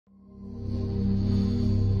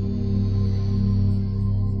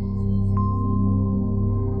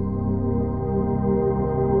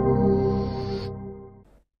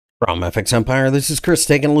From FXEmpire, this is Chris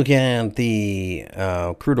taking a look at the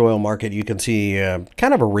crude oil market. You can see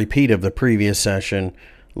kind of a repeat of the previous session,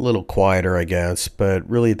 a little quieter, I guess. But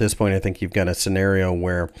really, at this point, I think you've got a scenario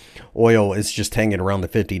where oil is just hanging around the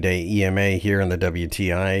 50-day EMA here in the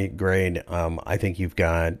WTI grade. I think you've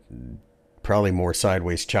got probably more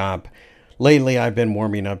sideways chop. Lately, I've been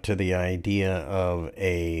warming up to the idea of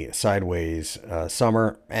a sideways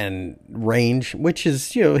summer and range, which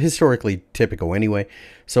is, historically typical anyway.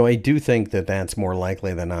 So I do think that that's more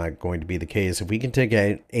likely than not going to be the case. If we can take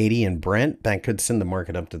 80 in Brent, that could send the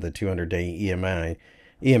market up to the 200-day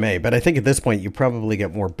EMA. But I think at this point, you probably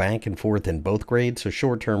get more back and forth in both grades. So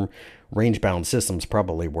short-term range-bound systems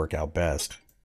probably work out best.